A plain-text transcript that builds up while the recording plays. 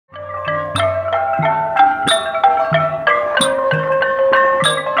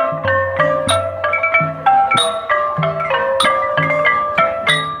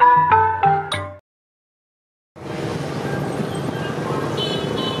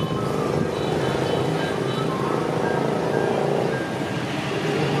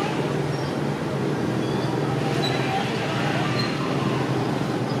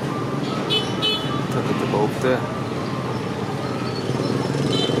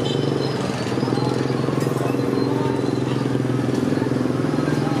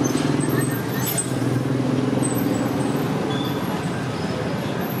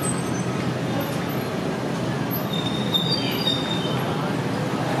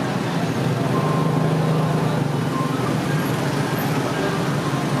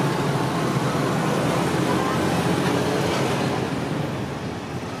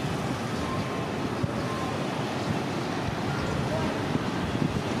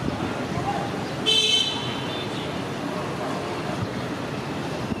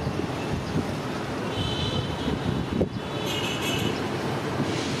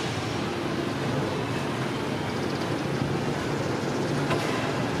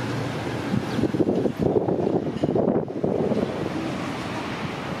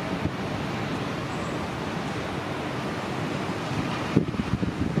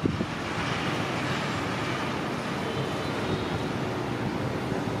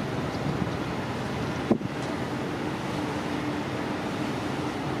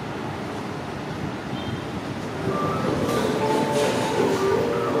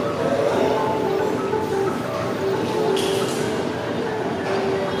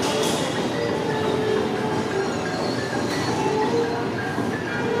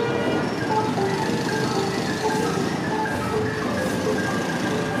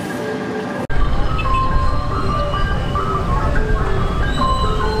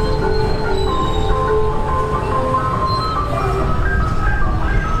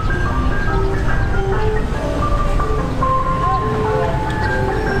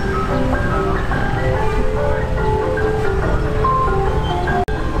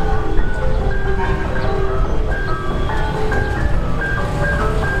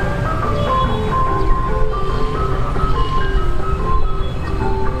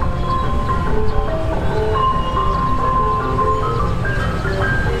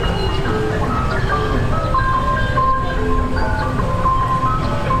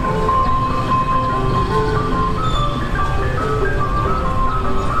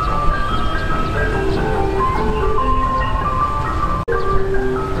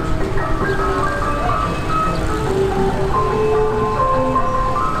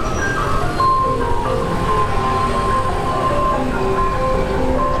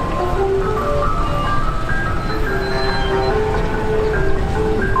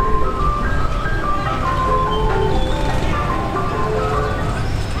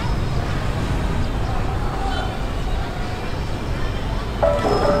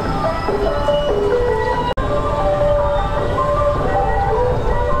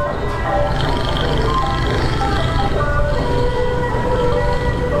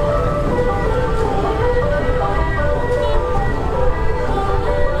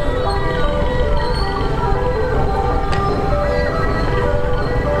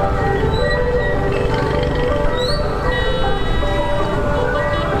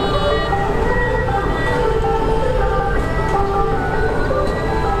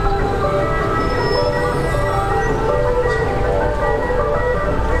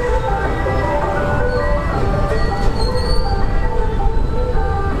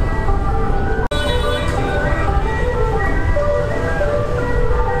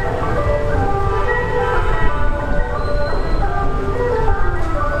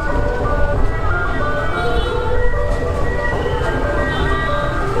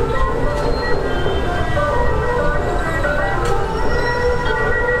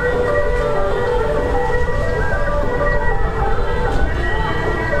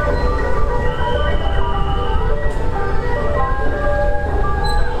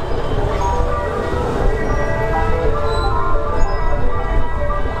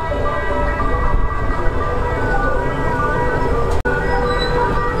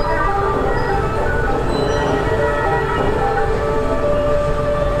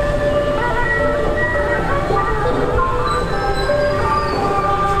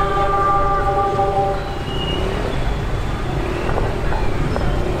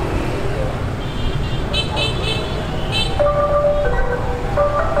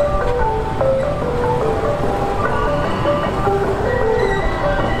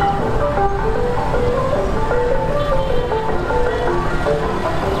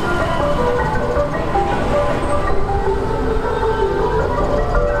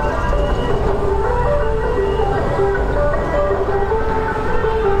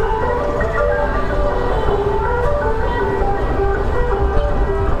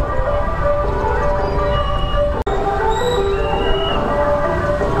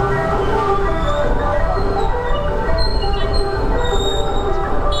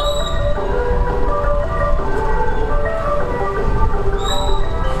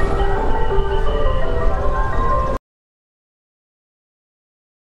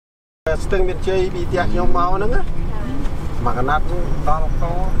từng miền chơi bị tiệt nhau máu nữa mà cái nát to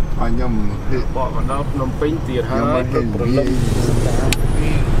anh nhầm bỏ vào nó nằm pin tiệt ha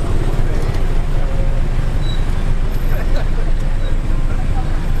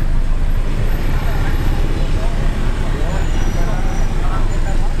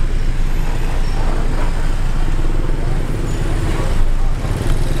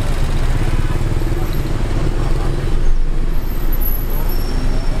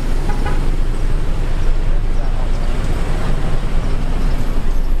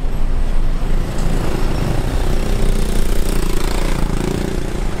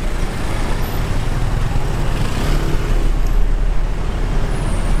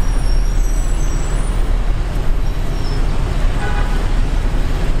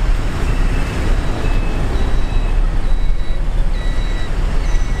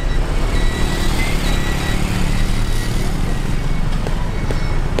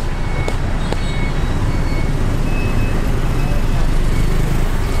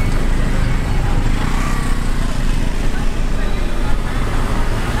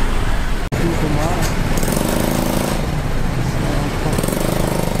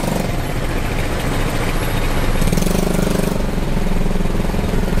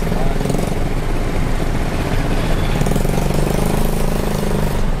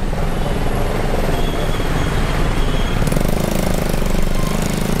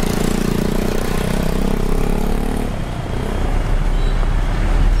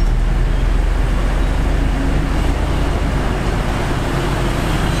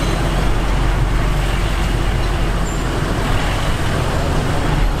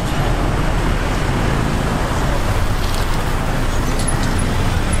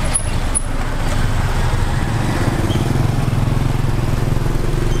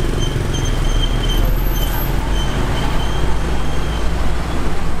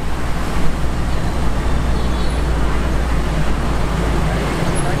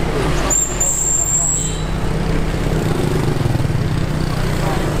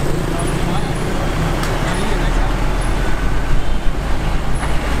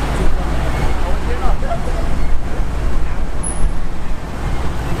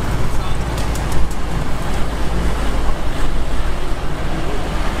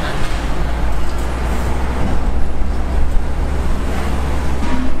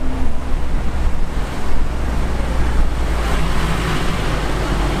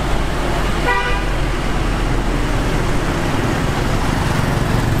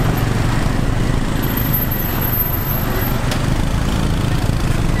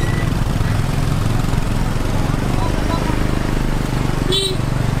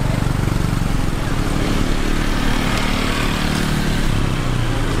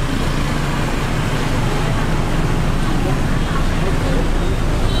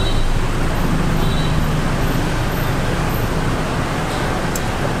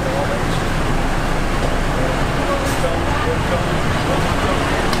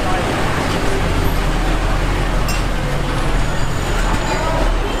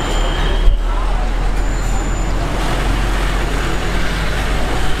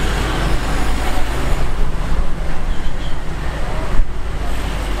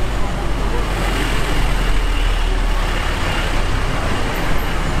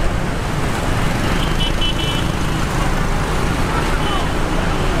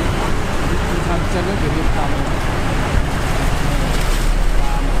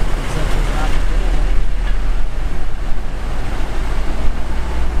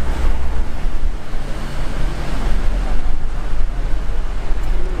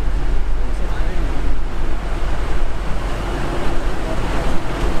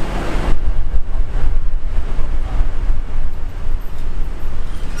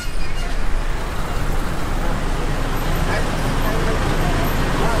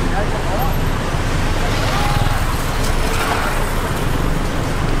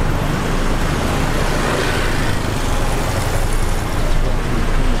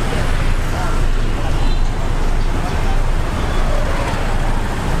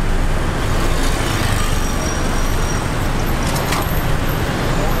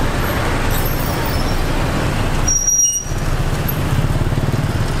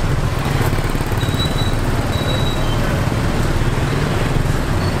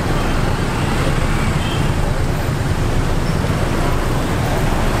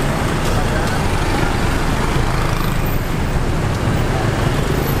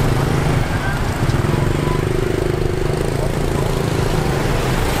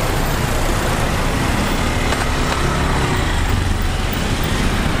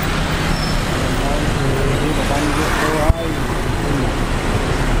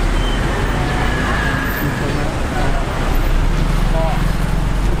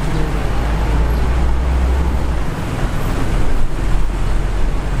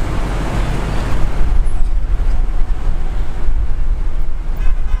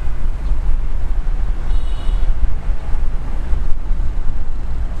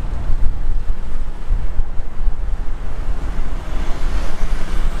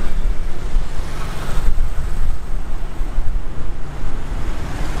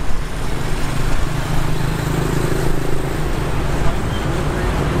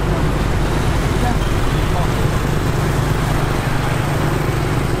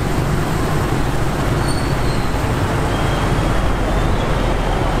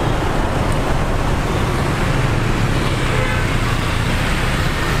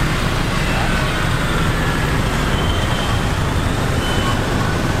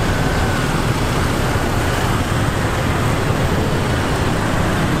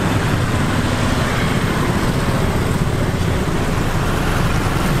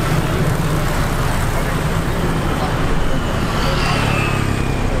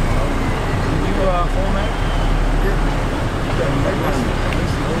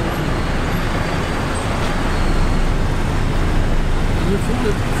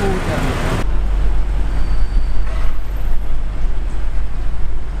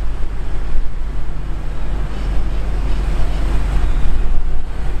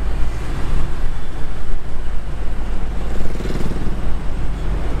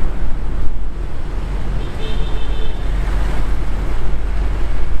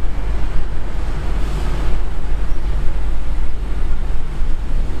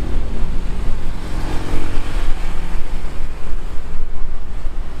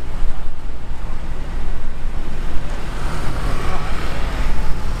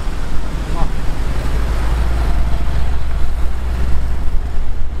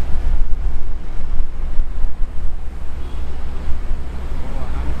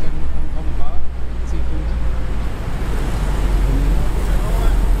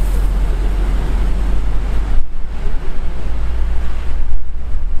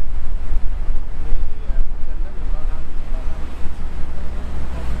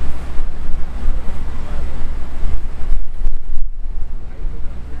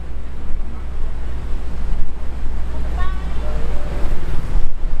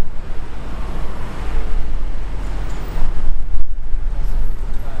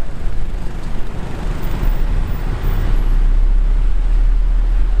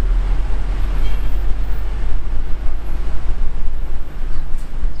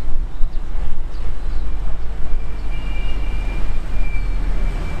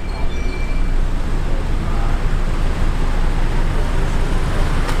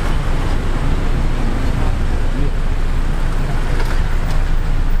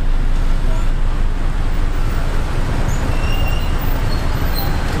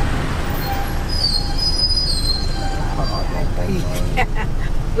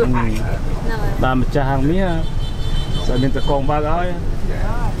Bà mà cha hàng mía sợ nên tự con ba gói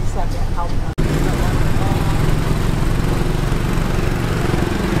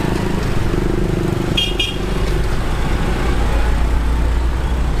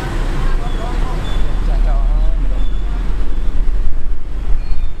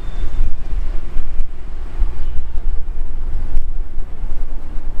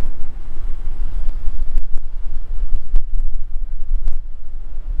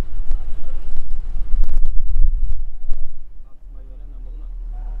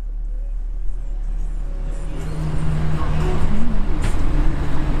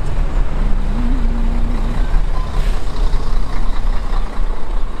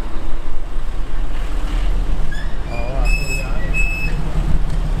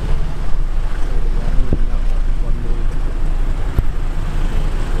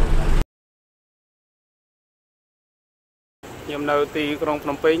nhầm nơi ti trong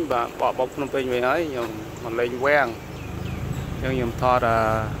Phnom Penh và bỏ bọc Phnom Penh về ấy nhầm mình lên quen nhưng nhầm thọ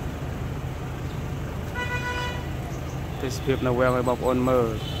là cái việc nào quen với bọc ôn mơ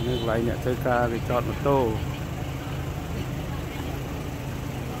nhưng lại nhận thấy ca thì chọn một tô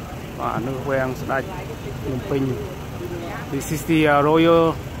và nước quen sẽ đạch Phnom Penh. This is the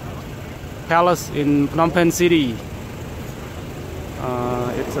Royal Palace in Phnom Penh City.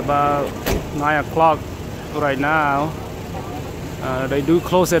 It's about 9 o'clock right now. They do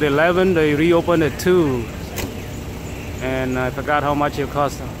close at 11, they reopen at 2. And I forgot how much it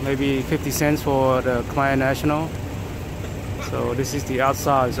cost, maybe 50 cents for the Khmer National. So this is the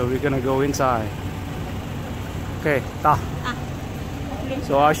outside, so we're gonna go inside. Okay, ta.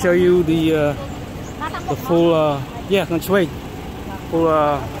 So I'll show you the full, yeah,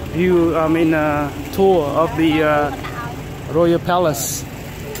 full view, tour of the Royal Palace.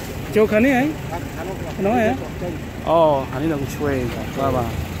 Chỗ khán ấy, nói hả? Oh, anh ấy đang chơi, ba bà.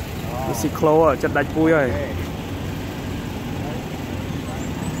 Nó xì khô ở chất đạch vui rồi.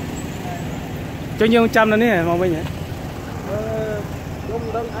 Cho nhiêu trăm nữa nè, mong bên nhỉ?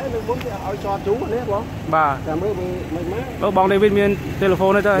 Bà. Bong đây bên miền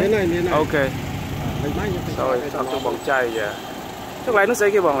telephone đấy thôi. Ok. Rồi, làm cho bong chay vậy. Chắc lại nó sẽ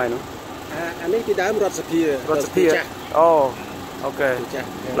cái bong này nữa. Anh ấy cái đá rọt sập kia. Rọt sập kia. Oh. Ok.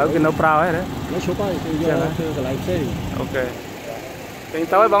 Lấy cái nấu prao ấy đấy. Nó số bao thì giờ cái lại xe. Ok. Tình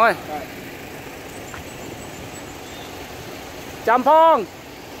tới bóng ơi. Chăm phong.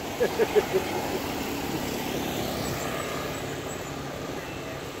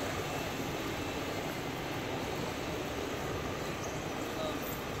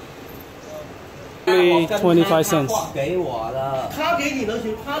 Only 25 cents.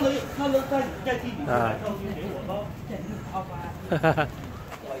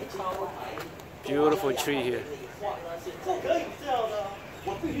 Beautiful tree here.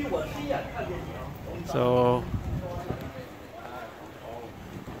 So,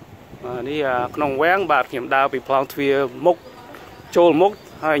 đi nông quán bạc nhầm đào bị phong thuyền mốc trôi mốc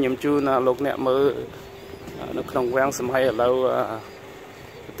hay nhầm chu là lục nẹt mơ nó nông quán sớm hay ở lâu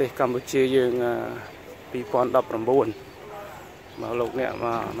từ Cambodia dương bị phong đập làm buồn mà lục nẹt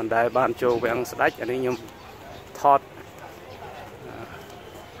mà mình đại ban trôi quán sạch ở đây nhầm thọt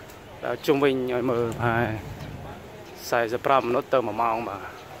trung bình nhồi mờ hay xài giờ pram nó tơ mà màu mà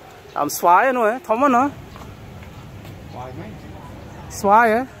làm xoáy nữa thấm nó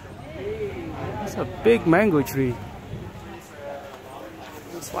xoáy á. It's a big mango tree.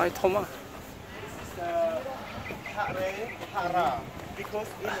 Xoáy thấm á. Because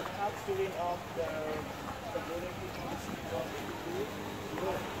in the capturing of the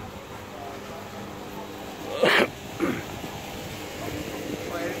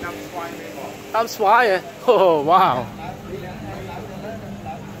I'm xoáy. Oh wow.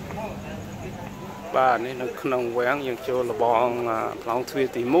 Bà này nó không quen nhưng cho là bọn lòng thuê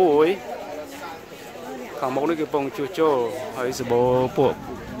tí mũi. Còn một cái bông chua chua hay sự bộ buộc.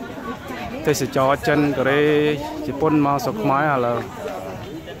 Thế sẽ cho chân cái đấy chỉ bốn màu sọc máy là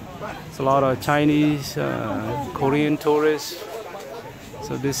a lot of Chinese, Korean tourists.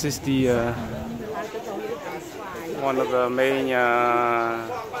 So this is the one of the main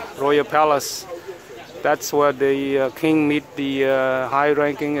royal palace. That's where the king meet the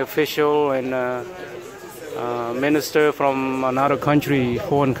high-ranking official and minister from another country,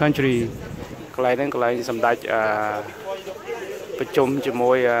 foreign country. Cái này sầm đạchประชุมជា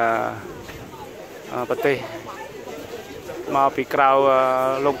មួយប្រទេសមកពីក្រៅ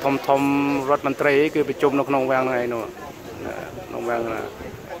លោកធំរដ្ឋមន្ត្រីគឺប្រជុំនៅក្នុងវាំងហ្នឹងឯនោះក្នុងវាំង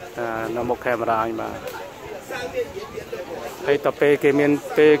នៅមុខកាមេរ៉ានេះបាទហើយតទៅពេលគេមាន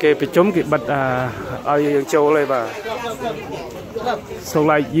ពេលគេប្រជុំគេបិទឲ្យយើងចូលហើយបាទ So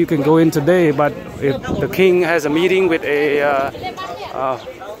like you can go in today, but if the king has a meeting with a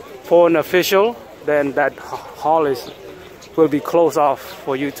foreign official, then that hall will be closed off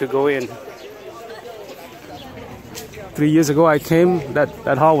for you to go in. 3 years ago I came,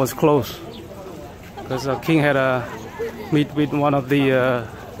 that hall was closed because the king had a meet with one of the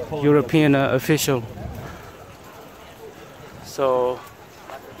European official. So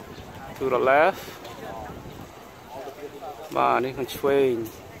to the left, this is swing.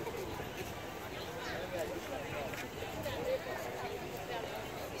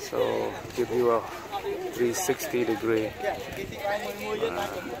 So give you a 360 degree.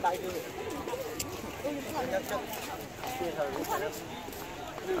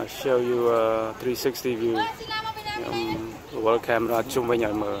 I'll show you a 360 view. World camera chung với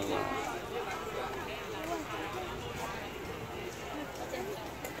nhảy mờ.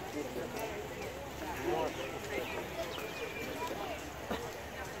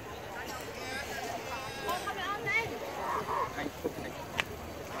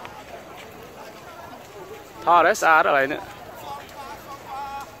 Thò đấy xa đó lại nữa.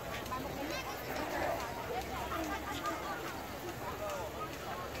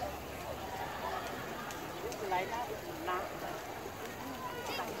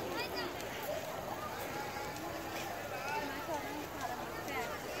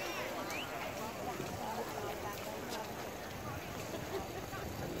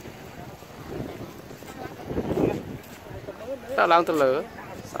 Ta lang từ lửa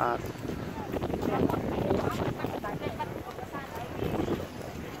xa.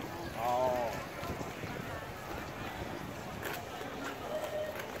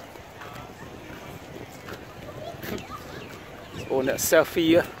 Ôn lại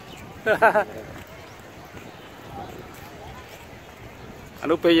selfie á. Anh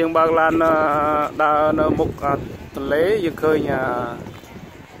lúc bây giờ bác lan đã mục tuần lễ dương khơi nhà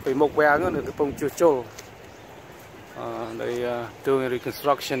bị mục vàng nữa từ phong chưa trâu. They doing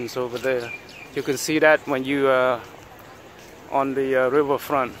reconstructions over there. You can see that when you on the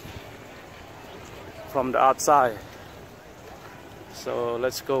riverfront from the outside. So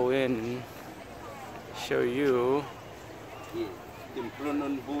let's go in and show you.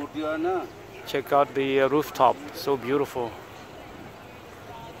 Check out the rooftop, so beautiful.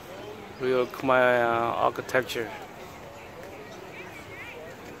 Real Khmer architecture.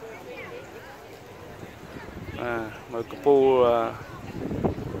 Một cái pool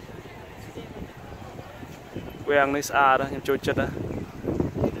quen lấy xa đó, em trôi chất đó.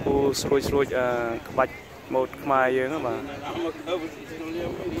 Pool xuôi bạch một Khmer vậy đó mà.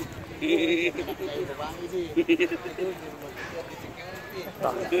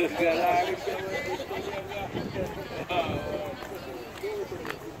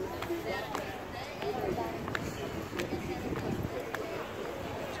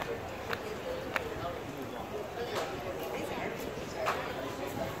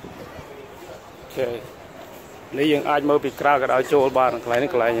 Okay. Nếuយើងអាចមើលពីក្រៅក៏ដោយចូលបានកន្លែងនេះ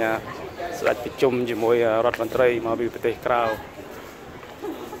កន្លែងស្ដេចប្រជុំជាមួយរដ្ឋមន្ត្រីមកពីប្រទេសក្រៅ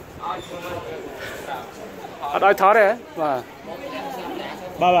អត់ឲ្យថតទេបាទ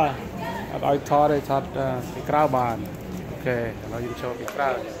អត់ឲ្យថតទេថតពីក្រៅបានអូខេឥឡូវយើងចូលពីក្រៅ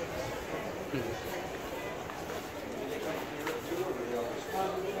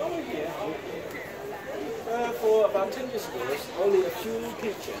For about 10 years ago, there's only a few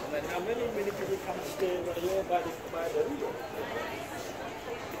pictures, and now many people come to stay over here by the river.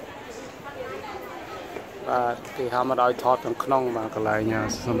 បាទគេហៅមកឲ្យថតខាងក្នុងបាទកន្លែង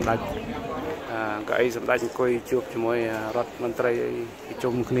សម្ដេចកៅអីសម្ដេចអង្គុយជួបជាមួយរដ្ឋមន្ត្រីប្រ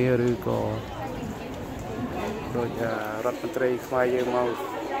ជុំគ្នាឬក៏ដូចរដ្ឋមន្ត្រីខ្មែរយើងមក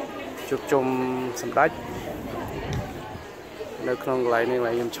ជួបជុំសម្ដេចនៅក្នុងកន្លែងនេះកន្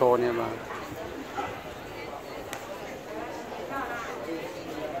លែងខ្ញុំឈរនេះបាទ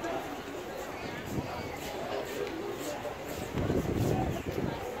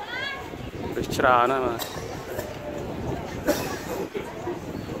ច្រើនណាស់បាទ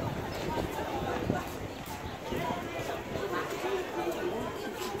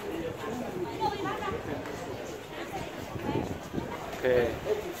អូខេ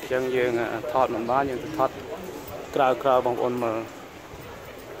អញ្ចឹងយើងថតមិនបានយើងទៅថតក្រៅបងប្អូនមើល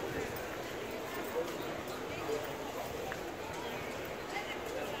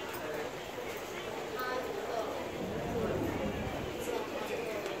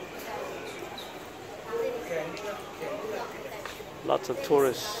Lots of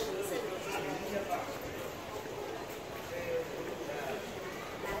tourists.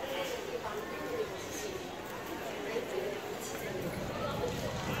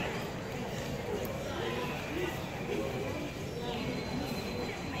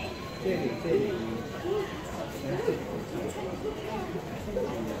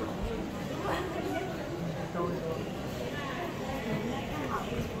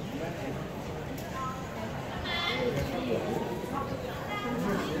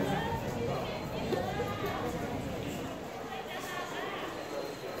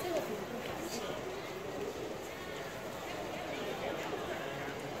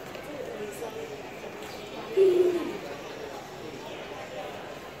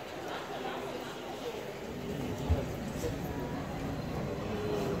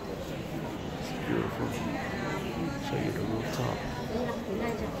 Show you the rooftop.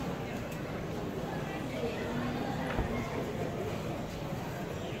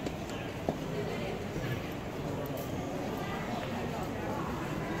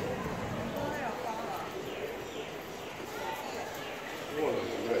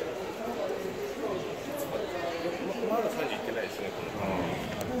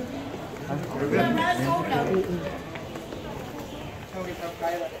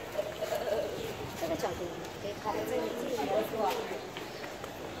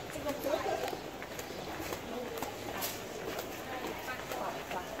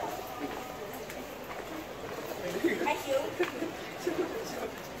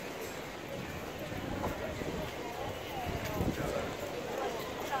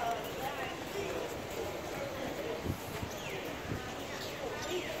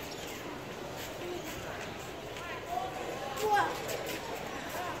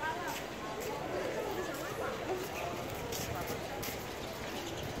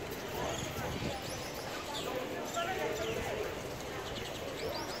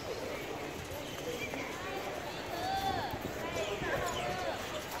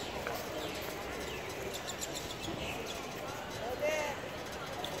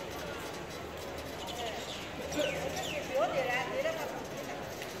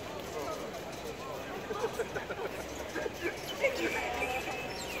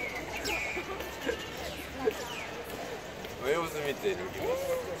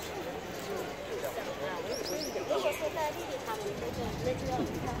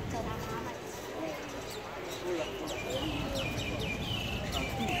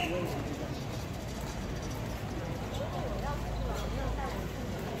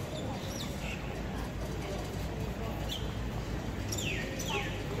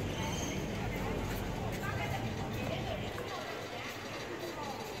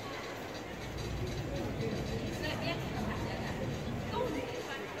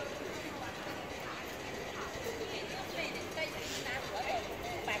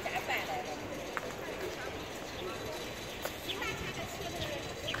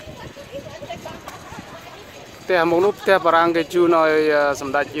 Tè một nút tè parang cái chu nói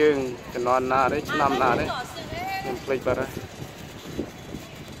sầm đạch dương cái non na đấy năm na đấy em play better.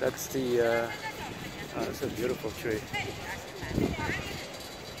 That's the it's a beautiful tree.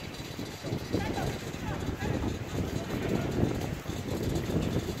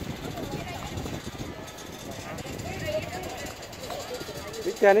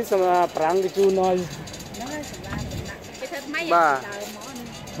 Cái này sầm parang cái chu nói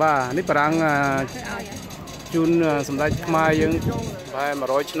ba này parang chun សម្ដេចខ្មែរយើងប្រហែល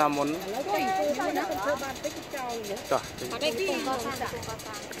100 ឆ្នាំមុនតោះ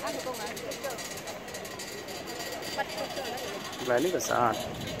កន្លែងនេះក៏ស្អាត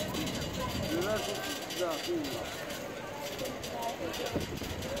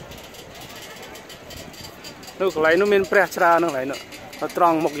នៅកន្លែងនោះមានព្រះច្រើនហ្នឹងកន្លែងនោះត្រ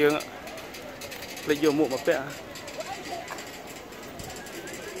ង់មុខយើងភ្លេចយកមួកមកពាក់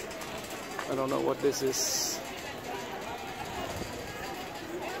I don't know what this is.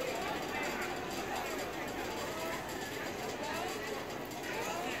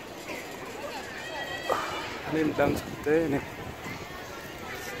 Nên đang thế này.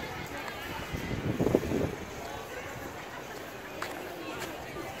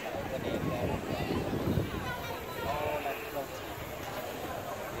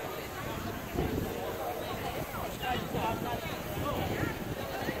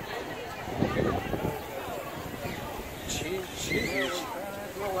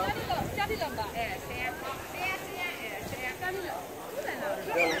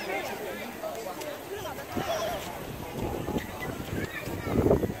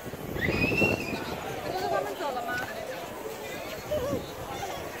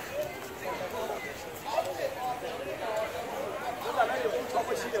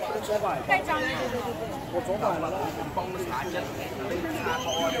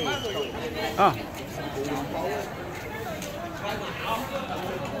 À.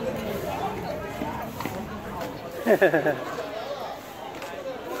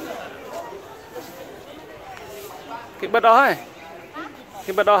 cái bật đó hay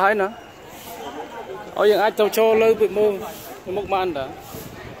cái bật đó hay nữa ở những ai cho lâu bị mơ một màn đó.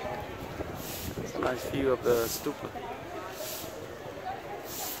 Nice view of the stupa.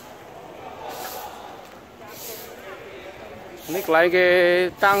 Nick lại cái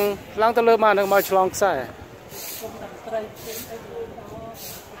tăng lang tới lớn mà nó mai chlong sai.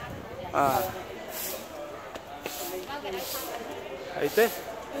 À. Ấy thế.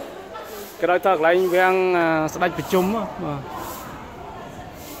 Cái đó thật lại đang đánh bị chung á.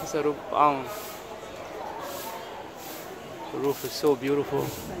 Sarup ang. The roof is so beautiful.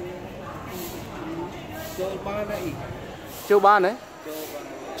 Châu Ba đấy.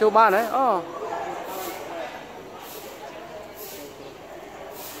 Châu Ba đấy. Oh.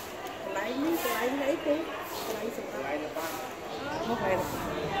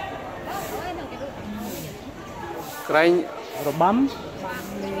 Cái bấm.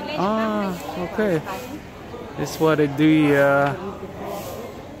 Ah, okay. This is what they do.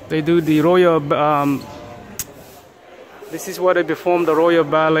 They do the royal. This is what they perform the royal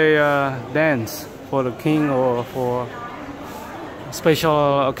ballet dance for the king or for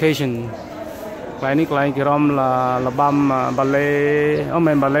special occasion. Cái này cái rom là băm ballet,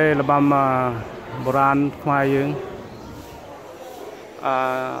 men ballet là băm Boran khoai dương.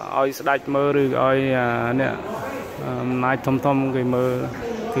 Oi sạch mơ rồi oi nè mai thom thom cái mơ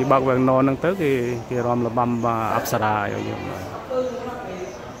thì bác vàng non năng tới cái rom là băm Apsara rồi.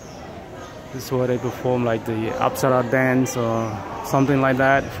 This is where they perform like the Apsara dance or something like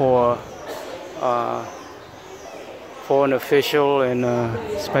that for an official and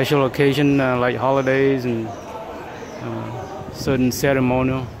special occasion like holidays and certain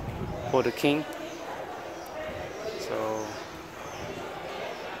ceremonial for the king. So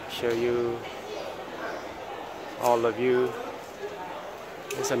show you all of you.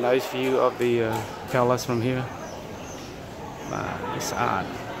 It's a nice view of the palace from here. It's odd.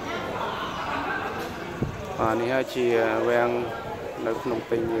 Này ha chị venនៅក្នុង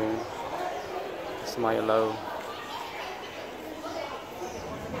ពេញយើងស្មៃឥឡូវ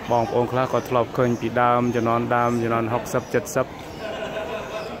បងប្អូនខ្លះក៏ធ្លាប់ឃើញពីដើមជំនាន់60 70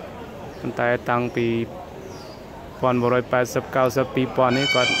ប៉ុន្តែតាំងពី1980 90 2000នេះ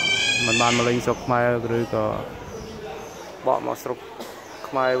គាត់មិនបានមកលេងស្រុកខ្មែរឬក៏បកមកស្រុក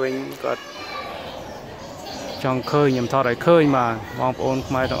ខ្មែរវិញគាត់ចង់ឃើញខ្ញុំថតឲ្យឃើញបាទបងប្អូន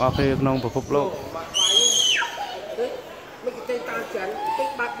ខ្មែរទាំងអស់គ្នាក្នុងពិភពលោក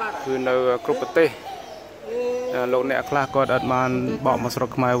គឺនៅគ្រប់ប្រទេសលោកអ្នកខ្លះគាត់អត់បានបកមកស្រុក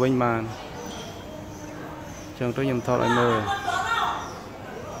ខ្មែរវិញបានអញ្ចឹងទៅខ្ញុំថតឲ្យមើល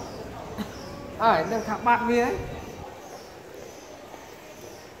អើនៅខាងបាត់វា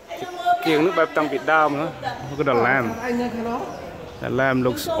គៀងនោះបែបតាំងពីដើមហ្នឹងគឺដល់ឡាម The lamb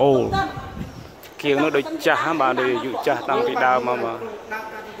looks old គៀងនោះដូចចាស់បាទដូចអាយុចាស់តាំងពីដើមមកបាទ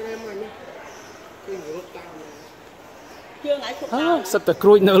សិតតែក្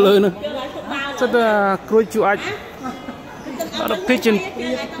រួចនៅលើនោះសិតតែក្រួចជួអាចអត់ pigeon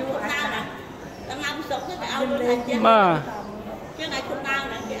បាទ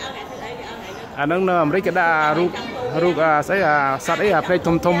អានឹងនៅអាមេរិកគេដាក់រូបស្អីសត្វអីអាផ្លេក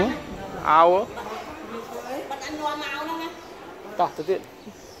ធំអោតោះទៅទៀត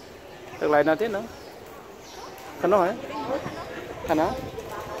ទៅកន្លែងណាទៀតហ្នឹងខាងនោះហ៎ខាងណា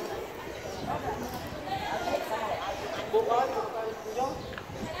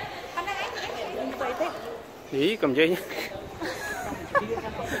Ý cầm dây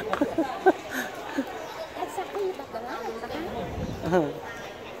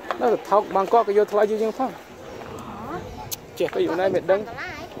nó là thóc bằng có cái vô thay vô nhưng không trẻ cái vụ này mệt đắng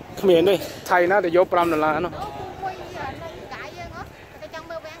miền đây thay nó để vô $5 nó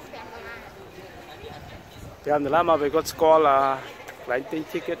 $5 mà về có score là lại tính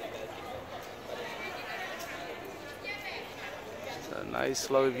ticket. A nice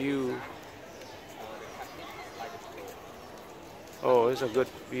slow view. Oh, it's a good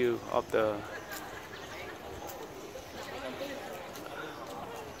view of the.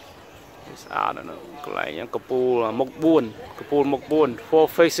 It's I don't know. Cái này những Kapul Mok Buôn, 4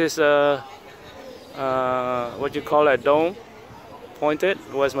 faces. What you call it? Dome, pointed.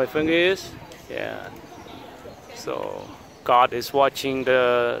 Where's my finger is? Yeah. So God is watching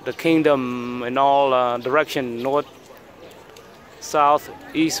the kingdom in all direction, north, south,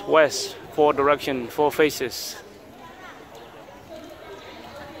 east, west, 4 direction, 4 faces.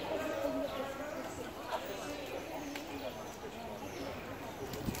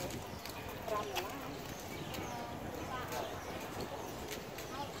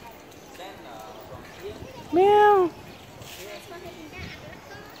 Meow.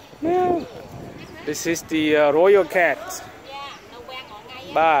 Meow. This is the royal cat.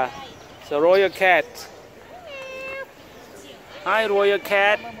 Ba, it's a royal cat. Hi, royal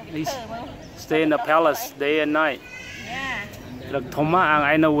cat. He stay in the palace day and night. Lực thùng á,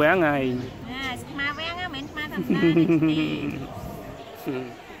 ai nó quen ngày. Ma quen á, mình ma thầm ta này.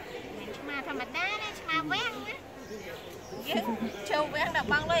 Ma thầm ta này, ma quen á. Châu quen đọc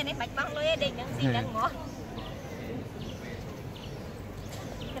băng lôi này, bạch băng lôi đi những gì đang ngó.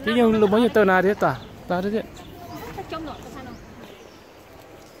 Cái nhưng lúc mấy giờ tờ nào thế ta? Ta thế. Trong nọ sao nào?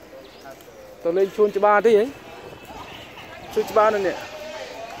 Tao lên chuôn cho ba thế ấy. Chuôn cho ba nữa nè.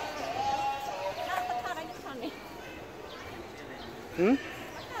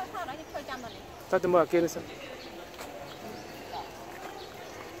 Ta tụi mày kia sao?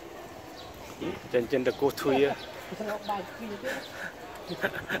 Chân được cô thui á.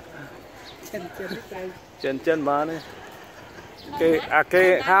 Chân mà này.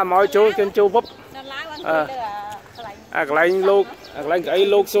 Cái ha mói chú chân chú bắp. Cái lấy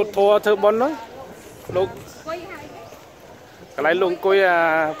lục sốt thua thơ bón đó. Lục. Cái lấy lục coi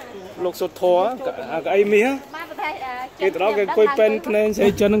lục sốt thua cái mía. Cái đó cái coi pen nên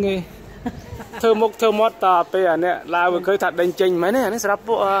xây chân người. Thơ mót ta pe nè là vừa khơi thật đánh trình mấy nè nó sắp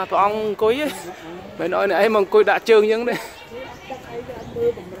bộ ông coi ấy. Mấy nói này em mong coi đã trương những đấy.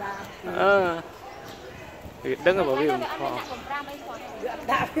 Đứng ở bảo vệ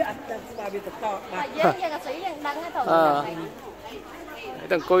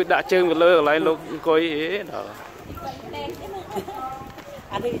thằng coi đã trương một lơ lại lúc coi ấy đó.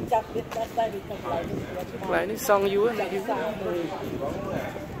 Lại nó xong vui á.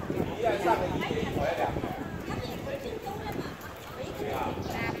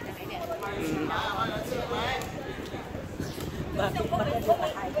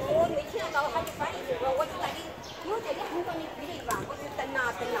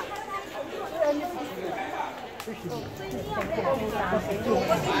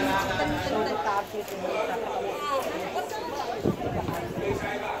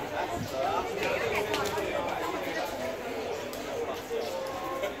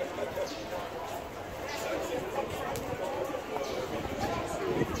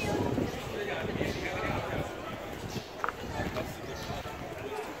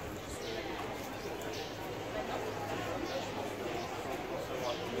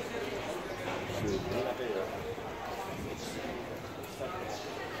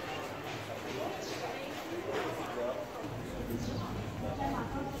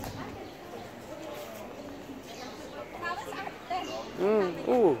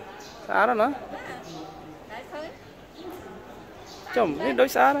 Xá đó nữa. Chồng, cái đối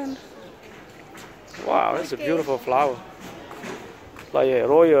xá đó. Wow, that's a beautiful flower. Like a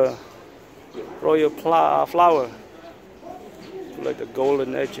royal flower. Like the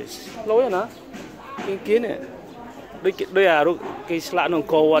golden edges. Lối hả? Kiến này. Đây à, cái lạ nồng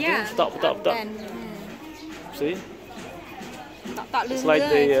cổ quá. Stop. See? It's like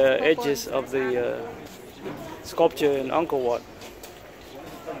the edges of the sculpture in Angkor Wat.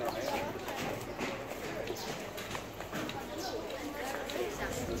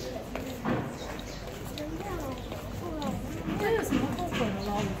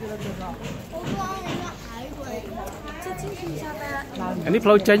 Ini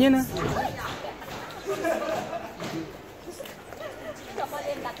pulau Chanya nè.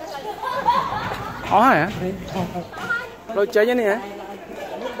 Hả? Pulau Chanya nè.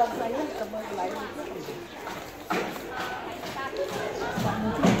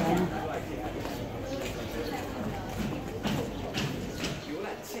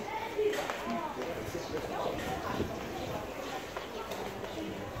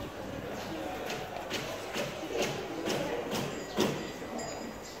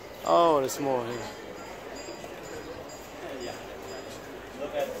 Oh, there's more here.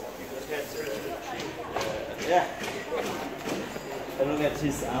 Yeah. Look at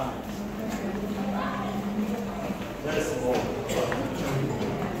his arm. There's more.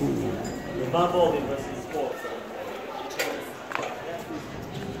 The bubble because it's full.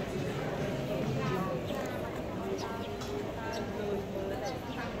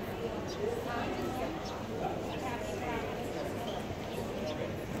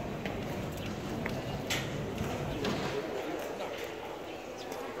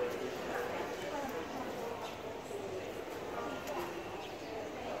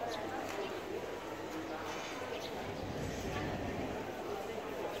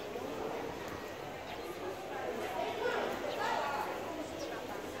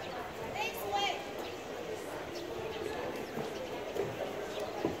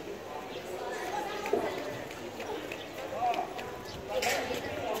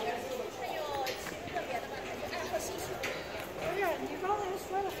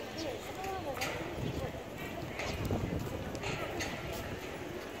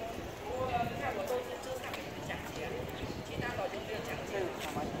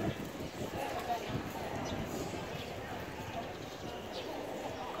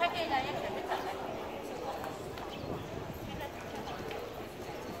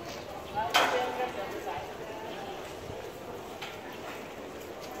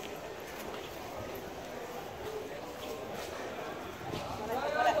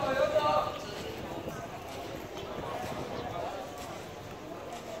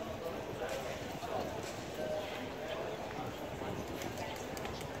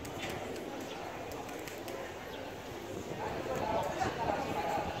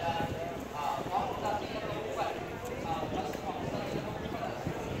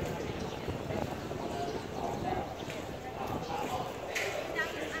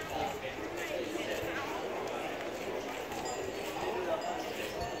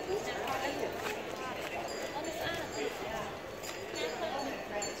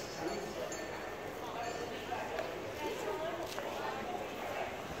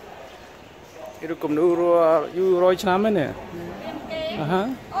 Itu cũng nu rồi năm ấy nè. Hả?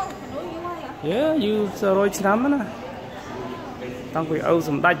 Yeah, you rồi năm nè. Tăng quỷ Âu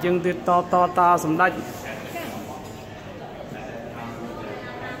sầm đạch nhưng tiết to sầm đạch.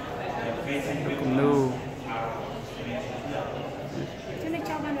 Cũng nu.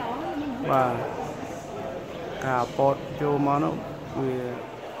 Và cả pot vô mà nó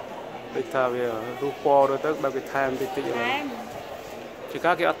bây giờ rùa po rồi tức là cái time thì tự rồi. Chỉ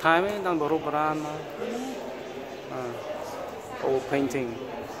các cái time ấy đang bảo rùa ran mà. Old painting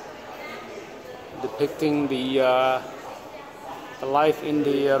depicting the life in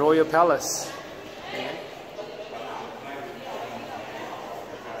the royal palace.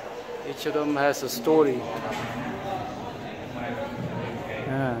 Each of them has a story.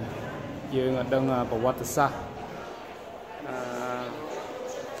 Dương ở đông bảo vật xa.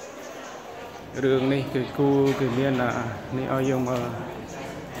 Đường này cái khu cái miền là này ở dùng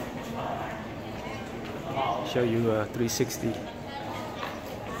show you 360.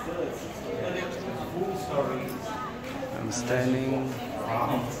 I'm standing.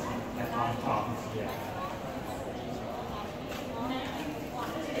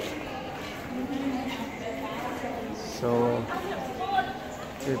 So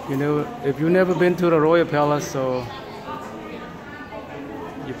if you never been to the royal palace, so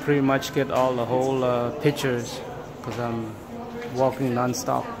you pretty much get all the whole pictures because I'm walking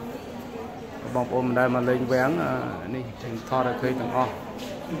non-stop. Bóng ôm đây mà lên vén này thành thọ ra khơi thằng o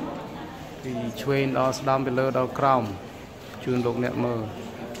thì chuyên đó đam bị lơ đau còng chuyên đục nẹt mờ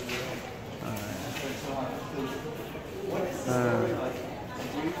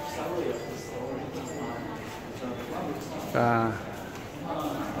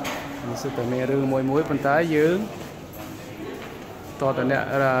mình sẽ phải mê rư môi phần tái dưới to tại nẹt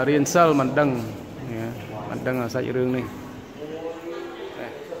là riêng sơ mình đằng ở sạch rương này.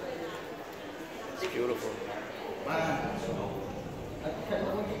 Beautiful.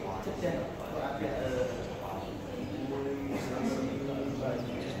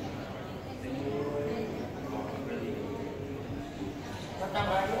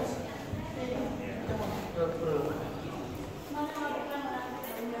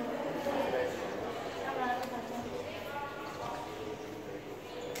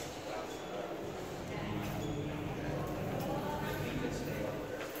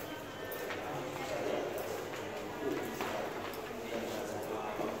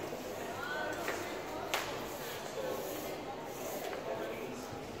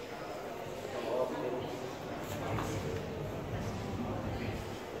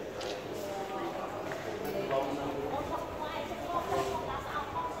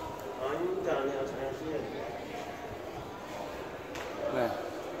 Nè,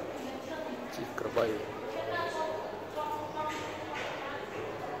 chỉ cờ bay.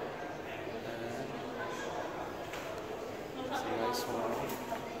 Nice one.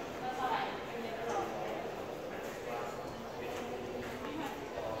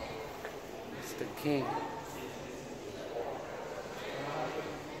 It's the king.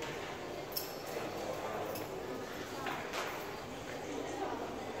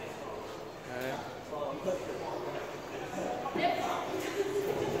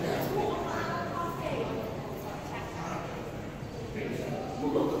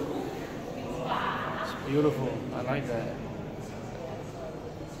 It's beautiful. I like that.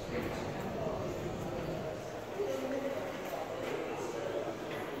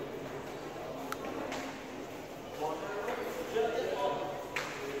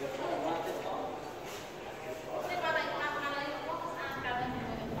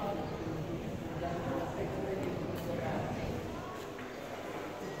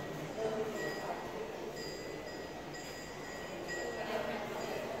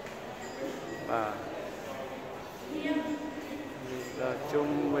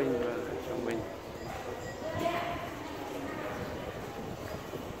 Trung Minh và Trung Minh.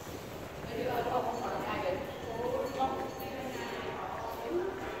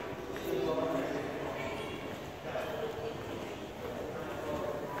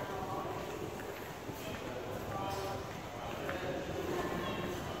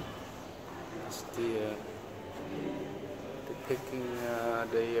 It's depicting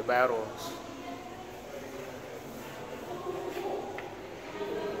the battles.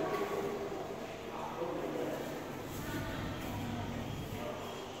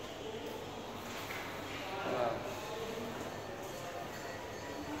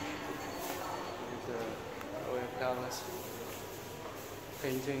 Palace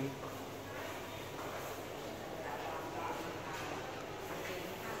painting.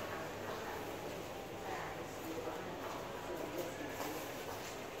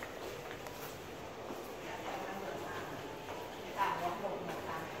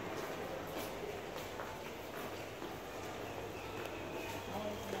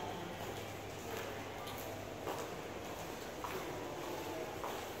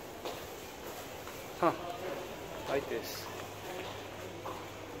 Huh. Like this.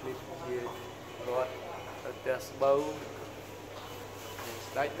 Live here, God, there's bow.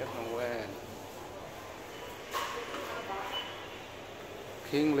 It's like that nowhere.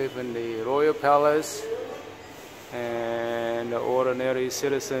 King live in the royal palace, and the ordinary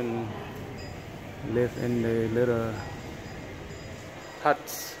citizen live in the little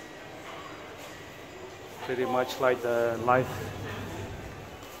huts. Pretty much like the life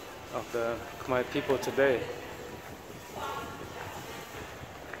of the Khmer people today.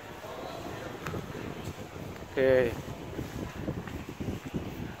 Okay.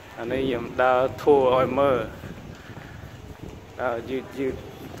 Anh ấy đã thua oi mơ.ยืด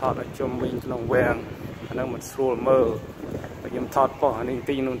ถอดจมวิ่งลงแวงอันนั้นมันสู้เมื่อยังถอดปออันนี้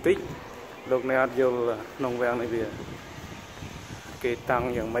ตีนุ่นติลูกในอัดโยลงแวงในเบียเกตัง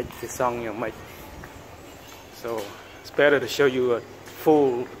อย่างไม่ติดซองอย่างไม่ so it's better to show you a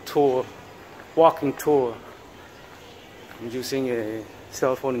full tour walking tour using a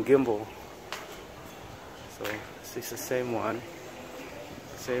cell phone gimbal. So this is the same one,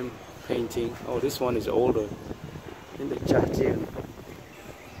 same painting. Oh, this one is older. In the Chachian.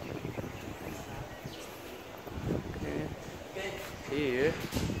 Okay. Here.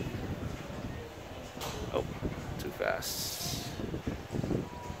 Oh, too fast.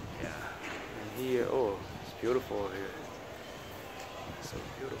 Yeah. And here, oh, it's beautiful here. So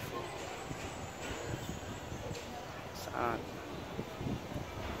beautiful. Sad.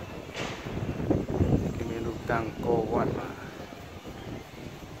 Give me a look down, go one.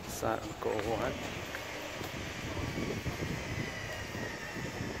 Sad, go one.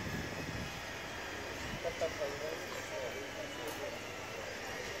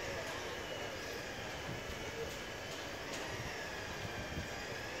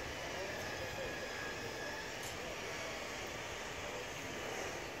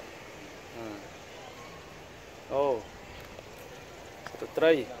 Oh, the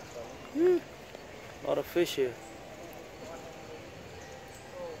tray. A lot of fish here.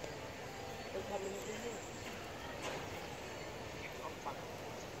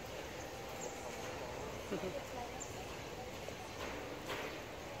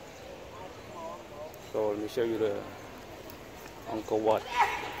 So let me show you the Angkor Wat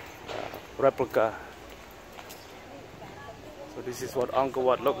replica. So this is what Angkor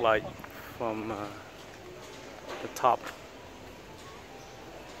Wat looked like from the top.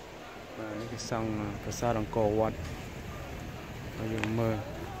 Đây cái sông Prasad Angkor Wat ở vùng mơ.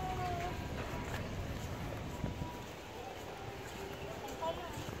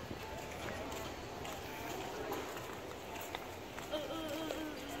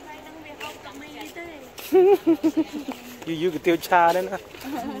 You cái tiêu cha đấy nè.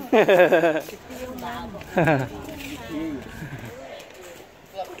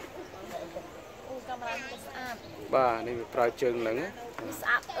 Bà này bị prai chân lẫn á.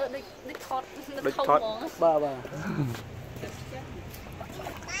 Đứt thoát ba.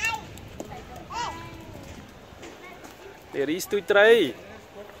 There is two tray.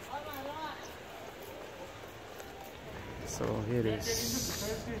 So here it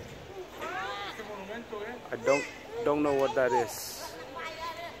is. I don't know what that is.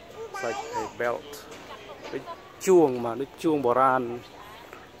 It's like a belt. Cái chuông mà nó chuông bò ran.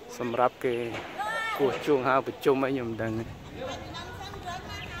 Sầm ráp cái của chuông hao bị chôm ấy nhầm đằng.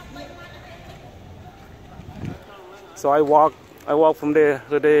 So I walk from there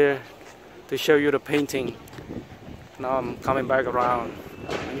to there to show you the painting. Now I'm coming back around.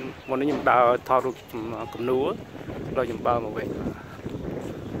 Một nó nhầm đào thao được cầm núa, rồi nhầm bao mà về.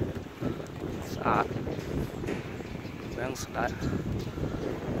 Sạch. That.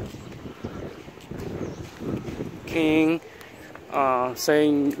 King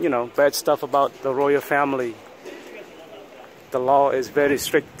saying, you know, bad stuff about the royal family. The law is very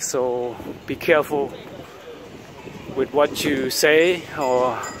strict, so be careful with what you say,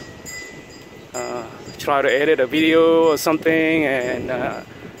 or try to edit a video or something and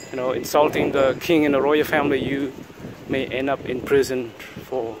you know, insulting the king and the royal family. You may end up in prison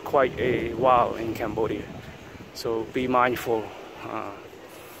for quite a while in Cambodia. So be mindful.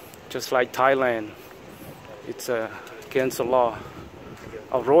 Just like Thailand, it's against the law,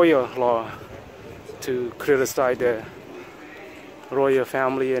 a royal law, to criticize the royal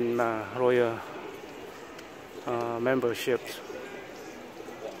family and royal memberships.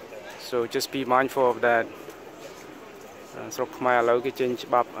 So just be mindful of that. So Khmer lâu cái trên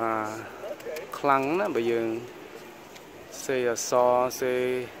bắp khăng đó, bây giờ xây so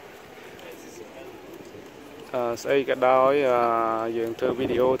xây xây cái đói dường thơ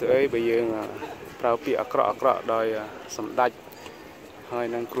video từ ấy bây giờ prao bị akra đòi sầm đạch hơi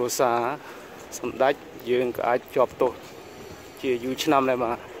năng cua xa សម្ដេចយើងក៏អាចជាប់ទោសជាយូរឆ្នាំដែរ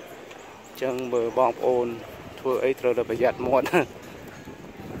បាទអញ្ចឹងបើបងប្អូនធ្វើអីត្រូវតែប្រយ័ត្នមាត់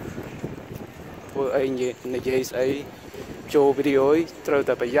ធ្វើអីនិយាយស្អីចូលវីដេអូត្រូវ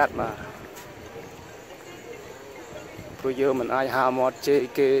តែប្រយ័ត្នបាទព្រោះយើងមិនអាចហាមាត់ជេរ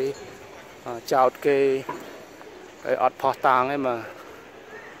គេចោតគេហើយអត់ផោះតាងទេបាទ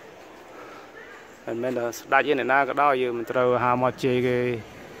មិនមែនថាស្ដាច់ឯណាក៏ដោយយើងមិនត្រូវហាមាត់ជេរគេ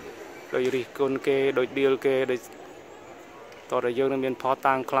ដោយរិះគន់គេដោយឌីលគេដោយតោះតែយើងនឹងមានផោះ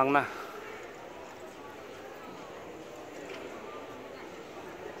តាងខ្លាំងណាស់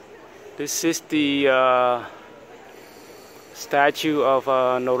This is the statue of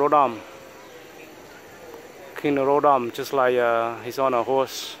Norodom, King Norodom, just like he's on a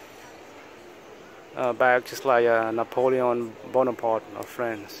horse back, just like Napoleon Bonaparte, our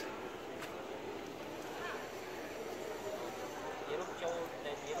friends.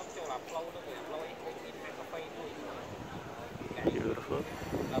 Beautiful.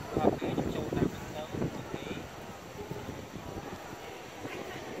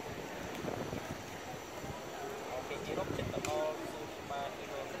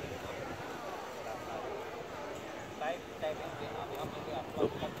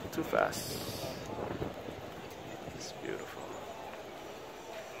 Look, too fast. It's beautiful.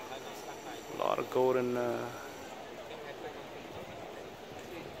 A lot of golden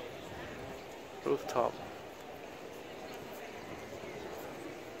rooftop.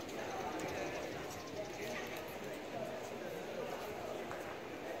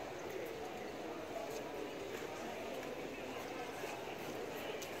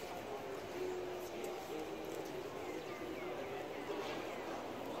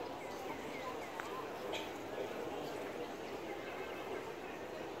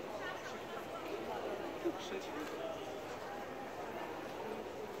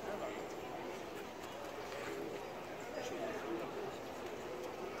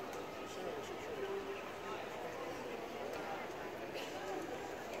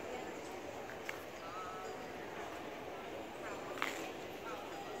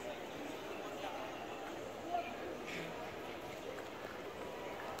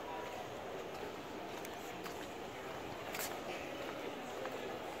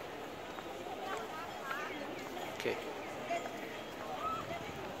 Okay.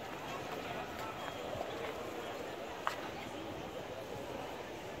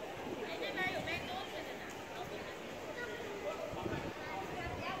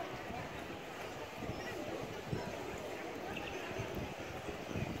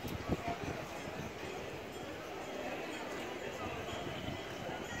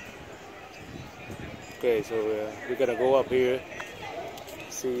 Okay, so we're gonna go up here,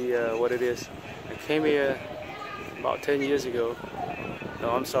 see what it is. I came here about 10 years ago.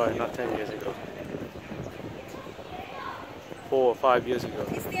 No, I'm sorry, not 10 years ago. 4 or 5 years ago.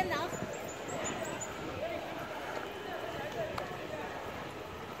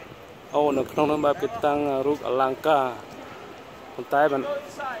 Oh, នៅក្នុងនោះបែបគេតាំងរូបអលង្ការប៉ុន្តែមិន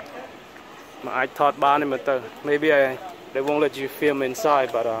អាចថតបានទេមើលទៅ Maybe they won't let you film inside,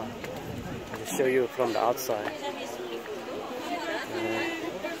 but I'll show you from the outside.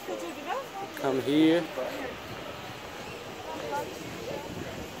 Come here.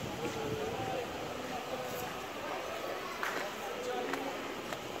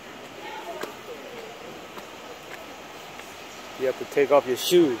 You have to take off your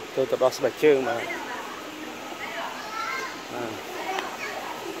shoe to the box back here, man.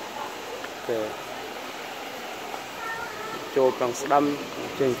 Okay. Cho càng đâm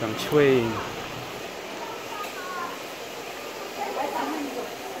trên càng xuôi.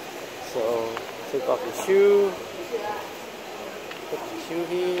 So take off your shoe. Put the shoe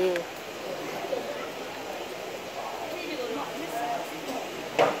here.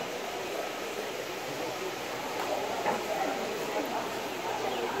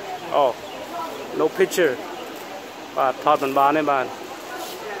 Oh, no picture. But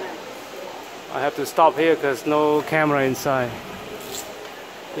I have to stop here because no camera inside.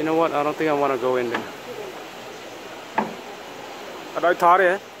 You know what? I don't think I want to go in there. I thought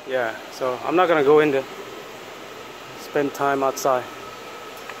it. Yeah, so I'm not gonna go in there. Spend time outside.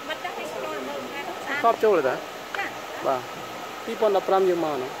 Stop chỗ đấy. Bà, people na pram như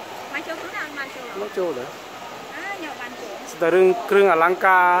mà nó. Nó chỗ đấy. Tại rừng kêu ở Lăng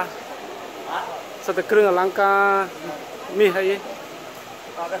Ca. Sao tại kêu ở Lăng Ca mi hay?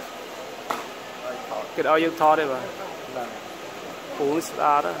 Cái đó you thought it bà.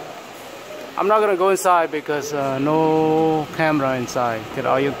 I'm not gonna go inside because no camera inside. Cái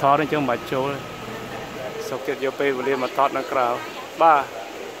đó you thought it chứ không phải chỗ đấy. So get your pay will leave my thought na crowd. Ba.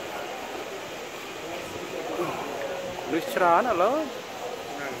 Restaurant alone.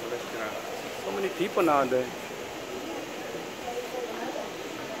 So many people nowadays.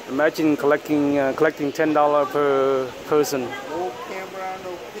 Imagine collecting $10 per person. No camera,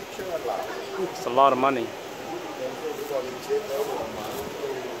 no picture allowed. It's a lot of money.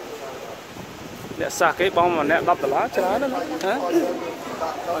 Nè xa cái bông mà nè đập lá cho nó hả?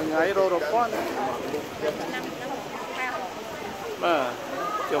 Ngày rồi con. Mà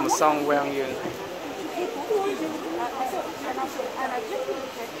cho một song quen như.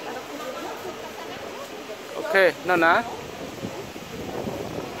 Okay, no nah.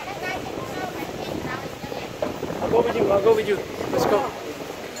 I'll go with you. Let's go.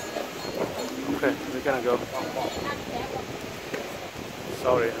 Okay, we're gonna go.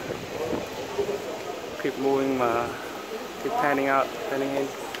 Sorry. Keep moving, keep panning out, panning in.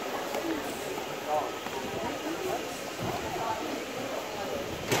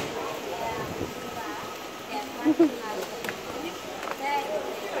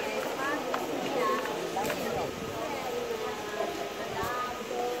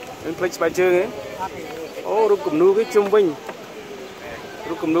 Đến place bài chơi ấy. Ô, rút cụm nu cái trung bình.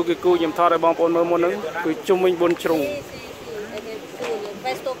 Rút cụm nu cái cua nhầm thọ đại bom ôn mơ môn nứng. Cái trung bình bốn trùng.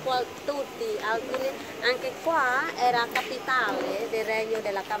 Questo tutti alcuni anche qua era capitale del regno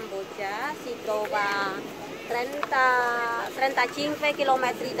della Cambogia, si trova 35 km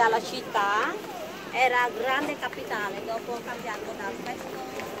dalla città, era grande capitale, dopo cambiato da questo.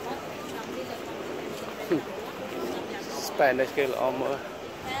 Spanish cái almost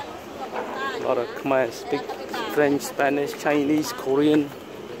a lot of Khmer speak French, Spanish, Chinese, Korean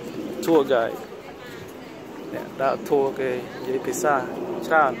tour guide. Đã thua cái dây pizza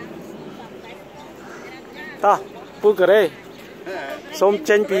tràn ta bữa cái đây xong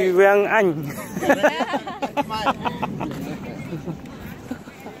tranh bị vang anh.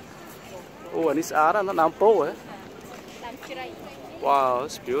 Oh, this art nó làm po ấy. Wow,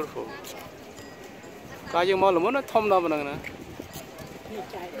 it's beautiful. Cái gì mà nó thâm đâu mà nè.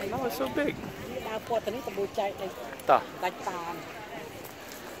 No, it's so big. Ta.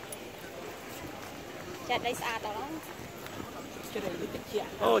 Chạy đây xa đó.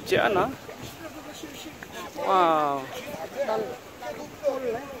 Oh, trẻ hả? Wow.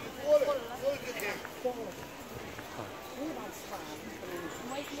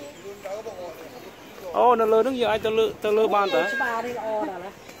 Oh, nó lớn như ai tơ lơ ban ta.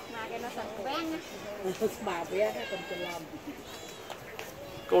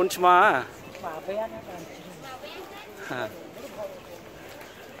 Con chma.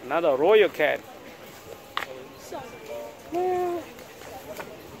 Another royal cat.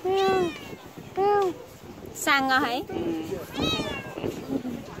 Sang hả?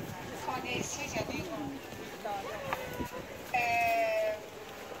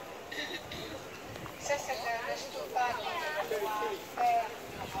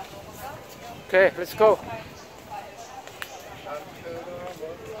 Okay, let's go.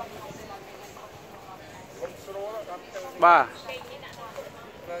 Ba.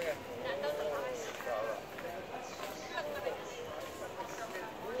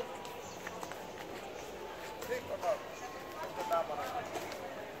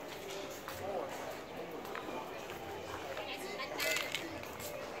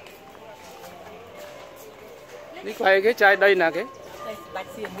 Đi quay cái chai đây là cái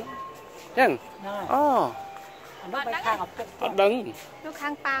chăng? Oh. Đấng. Nó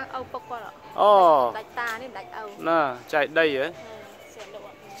khang pa âu bọc qua rồi. Oh. Đạch ta nên đạch âu. Nè, chai đây ấy.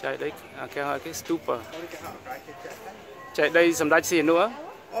 Chai đây, cái stupa. Chai đây sầm đạch gì nữa?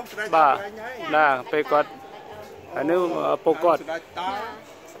 Ba. Nè, pe quạt. Anh nữ po quạt.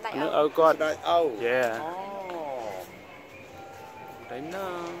 Anh nữ âu quạt. Yeah. Đấy nó.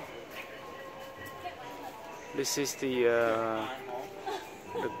 This is the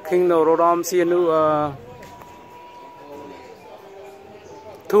King Norodom Sianu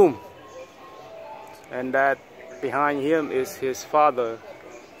tomb, and that behind him is his father.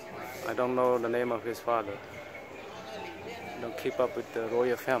 I don't know the name of his father. Don't keep up with the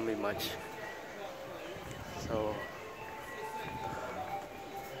royal family much. So.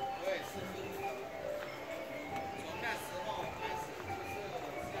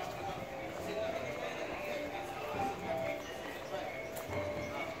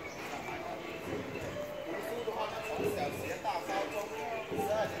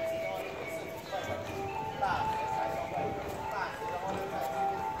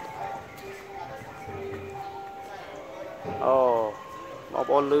 Oh, một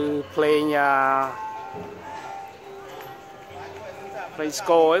ông lưu playing play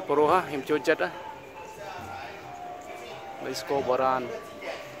score ấy, pro ha, hiểm chốt chất á, play score Baran.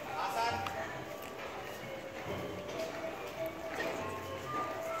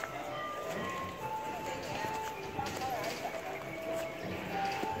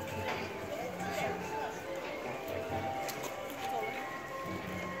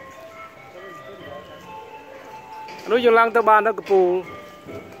 Nó dương lang tới ban đó cái pù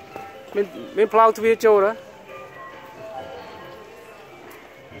mình plau thuê châu đó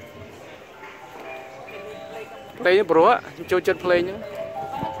đây nhá bro châu chất play nhá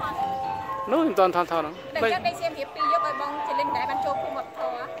nó hình toàn thon thon đây đây xem hiệp pi giúp ai bong chỉ lên đáy ban châu không một thầu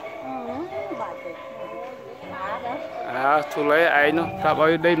á thu lấy ai nó gặp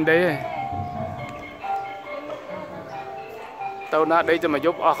ai đêm đấy tao nãy đây cho mà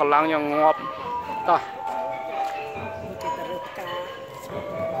giúp ở khả năng nhau ngọt ta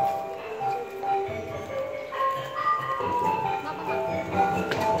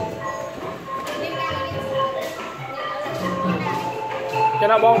cho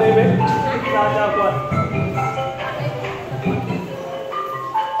nó bong đi bên ra quần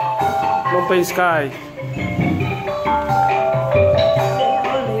Phnom Penh Sky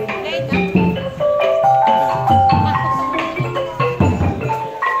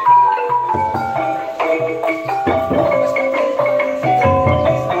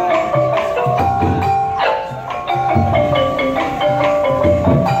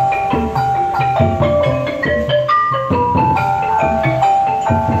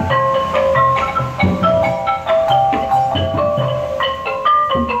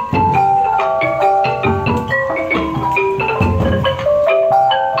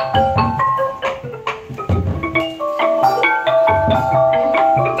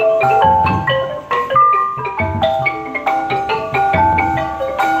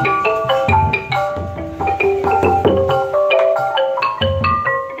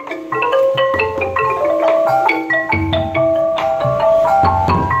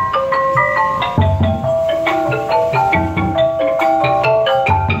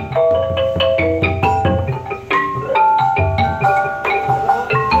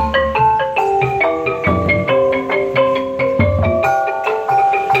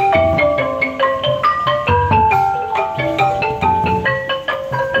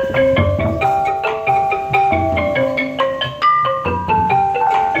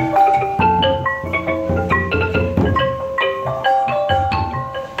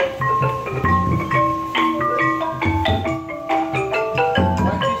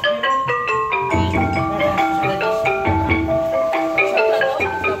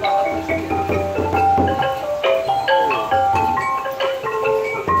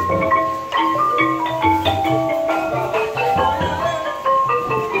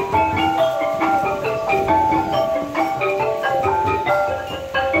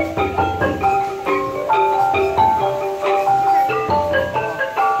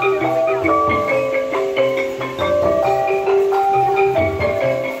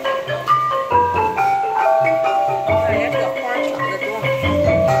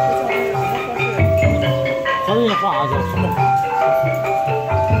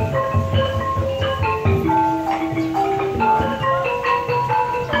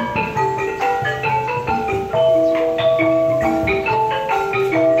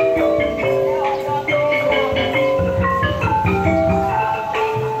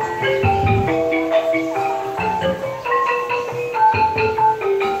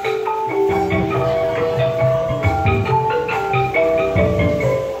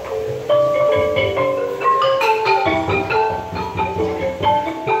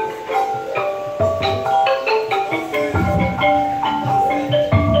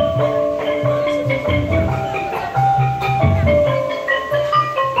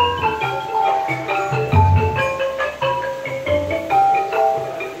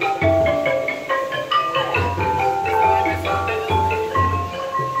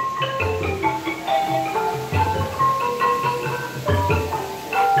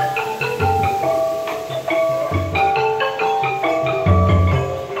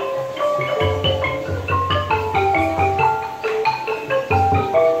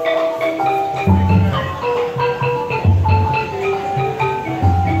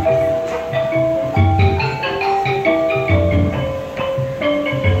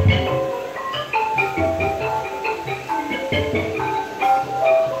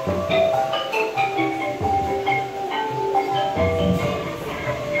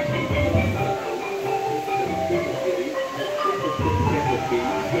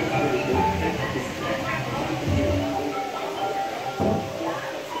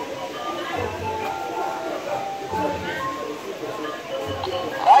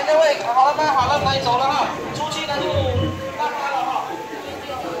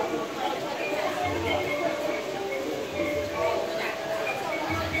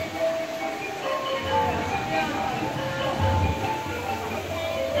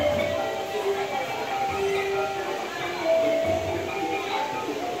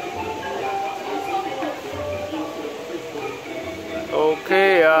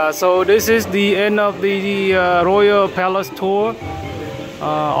so this is the end of the Royal Palace tour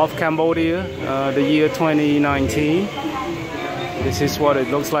of Cambodia, the year 2019. This is what it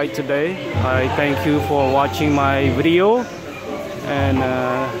looks like today. I thank you for watching my video, and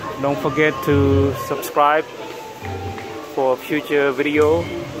don't forget to subscribe for future video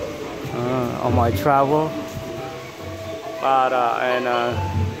on my travel.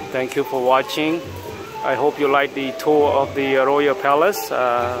 Thank you for watching. I hope you like the tour of the Royal Palace.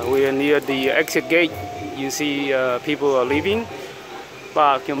 We are near the exit gate. You see people are leaving.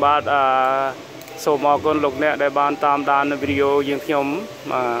 Butខ្ញុំបាទសូមអរគុណលោកអ្នកដែលបានតាមដានវីដេអូយើងខ្ញុំ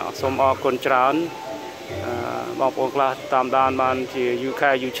សូមអរគុណច្រើនបងប្អូនខ្លះតាមដានបានជាយូរ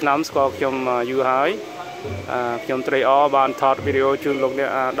ខែយូរឆ្នាំស្គាល់ខ្ញុំយូរហើយខ្ញុំត្រេកអរបានថតវីដេអូជូនលោកអ្នក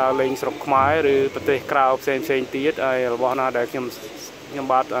ដើរលេងស្រុកខ្មែរឬប្រទេសក្រៅផ្សេងទៀតហើយរបស់ណាដែលខ្ញុំ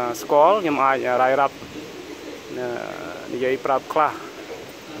បាទស្គាល់ខ្ញុំអាចរាយរាប់និយាយប្រាប់ខ្លះ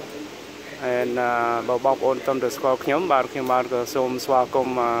ហើយបងប្អូនតាមទៅស្គាល់ខ្ញុំបាទខ្ញុំបាទក៏សូមស្វាគម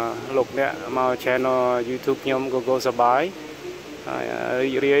ន៍លោកអ្នកមក channel YouTube ខ្ញុំក៏សប្បាយហើយ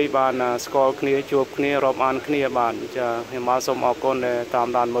រីករាយបានស្គាល់គ្នាជួបគ្នារាប់អានគ្នាបាទចាខ្ញុំបាទសូមអរគុណដែលតាម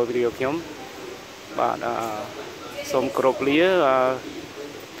ដានមើលវីដេអូខ្ញុំបាទសូមគោរពលា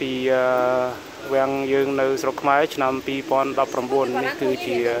ពីវាំងយើងនៅស្រុកខ្មែរឆ្នាំ2019នេះគឺ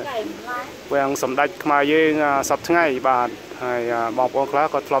ជាវាំងសម្ដេចខ្មែរយើងសប្តាហ៍ថ្ងៃបាទហើយបងប្អូនខ្លះ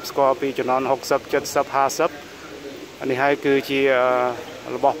ក៏ធ្លាប់ស្គាល់ពីជំនាន់60 70 50នេះហើយគឺជា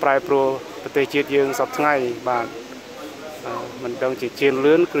របស់ប្រែប្រួលប្រទេសជាតិយើងសប្តាហ៍ថ្ងៃបាទមិនដឹងជាជឿន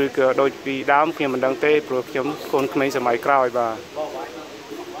លឿនឬក៏ដូចពីដើមខ្ញុំមិនដឹងទេព្រោះខ្ញុំកូនក្មេងសម័យក្រោយ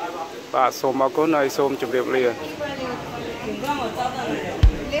បាទសូមអរគុណហើយសូមជម្រាបលា